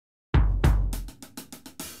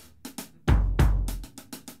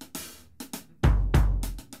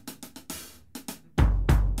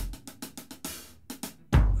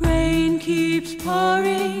keeps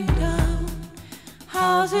pouring down.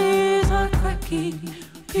 Houses are cracking,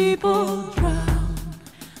 people drown.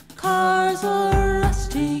 Cars are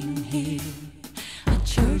rusting here. A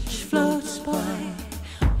church floats by,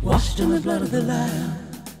 washed in the blood of the Lamb.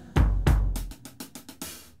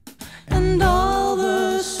 And all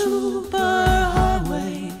the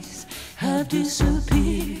superhighways have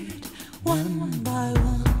disappeared one by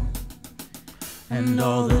one. And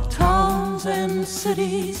all the towns and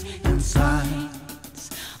cities and signs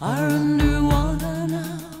are underwater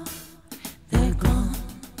now. They're gone.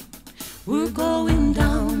 We're going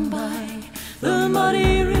down by the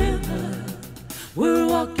muddy river. We're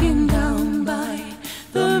walking down by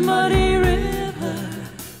the muddy river.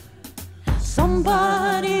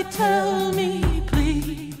 Somebody tell me,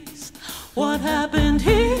 please, what happened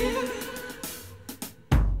here?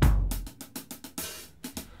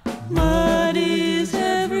 Mud is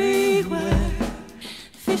everywhere.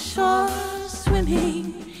 Fish are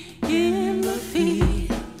swimming in the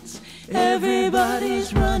fields.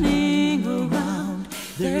 Everybody's running around.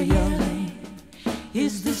 They're yelling,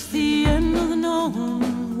 is this the end of the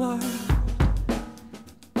known world?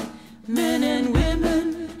 Men and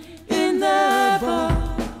women in their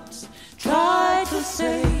boats try to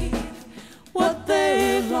save what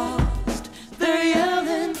they've lost. They're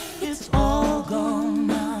yelling, it's all gone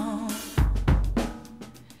now.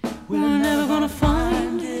 We're never gonna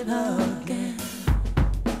find it again.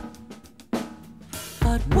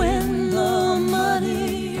 But when the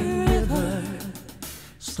muddy river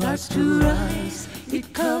starts to rise,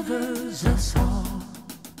 it covers us all.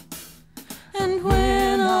 And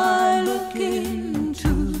when I look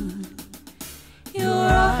into your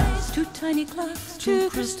eyes, two tiny clocks, two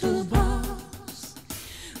crystal balls,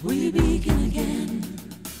 we begin again.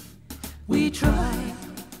 We try,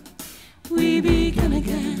 we begin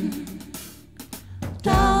again.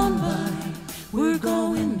 Down by, we're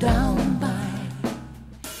going down by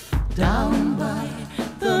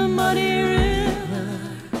the muddy river.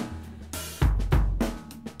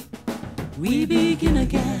 We begin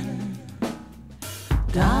again.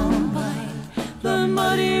 Down by the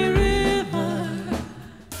muddy river.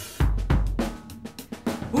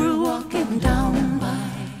 We're walking down